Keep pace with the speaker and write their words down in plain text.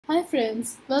Hi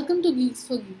friends, welcome to Geeks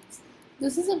for Geeks.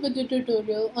 This is a video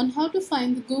tutorial on how to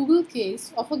find the Google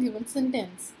case of a given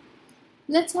sentence.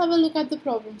 Let's have a look at the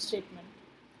problem statement.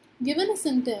 Given a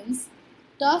sentence,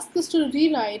 task is to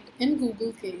rewrite in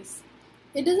Google case.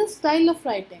 It is a style of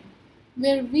writing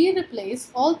where we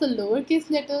replace all the lowercase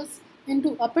letters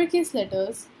into uppercase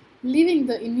letters, leaving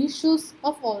the initials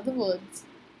of all the words.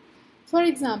 For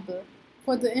example,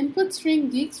 for the input string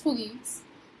Geeks for Geeks,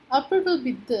 upper will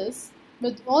be this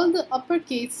with all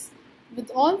uppercase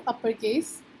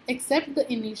except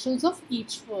the initials of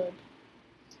each word.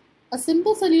 A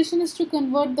simple solution is to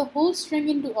convert the whole string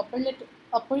into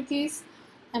uppercase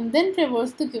and then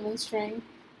traverse the given string.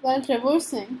 While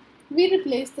traversing, we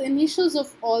replace the initials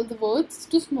of all the words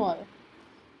to small.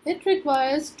 It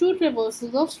requires 2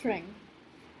 traversals of string.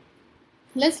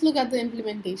 Let's look at the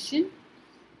implementation.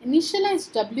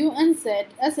 Initialize W and Z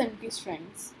as empty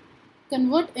strings.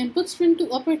 Convert input string to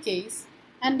uppercase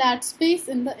and add space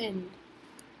in the end.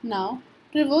 Now,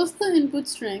 traverse the input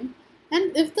string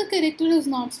and if the character is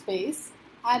not space,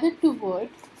 add it to word,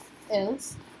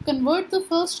 else convert the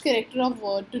first character of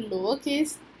word to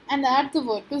lowercase and add the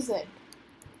word to Z.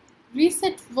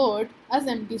 Reset word as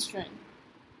empty string.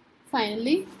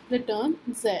 Finally, return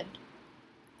Z.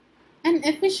 An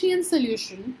efficient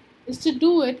solution is to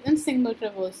do it in single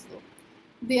traversal.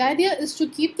 The idea is to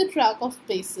keep the track of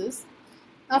spaces.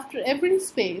 After every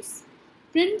space,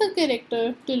 print the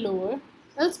character to lower,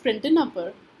 else print in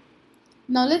upper.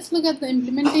 Now let's look at the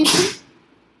implementation.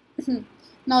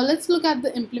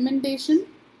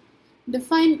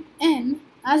 Define n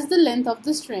as the length of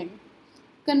the string.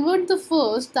 Convert the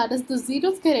first, that is the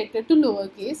 0th character, to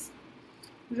lowercase.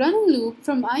 Run a loop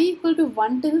from I equal to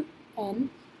 1 till n,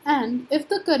 and if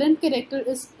the current character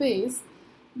is space,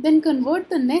 then convert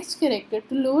the next character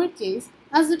to lowercase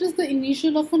as it is the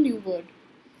initial of a new word.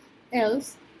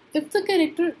 Else, if the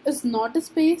character is not a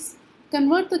space,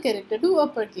 convert the character to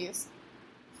uppercase.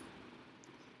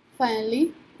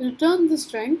 Finally, return the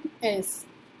string S.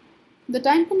 The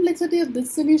time complexity of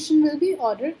this solution will be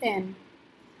order n.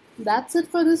 That's it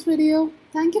for this video.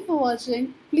 Thank you for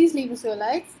watching. Please leave us your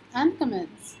likes and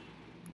comments.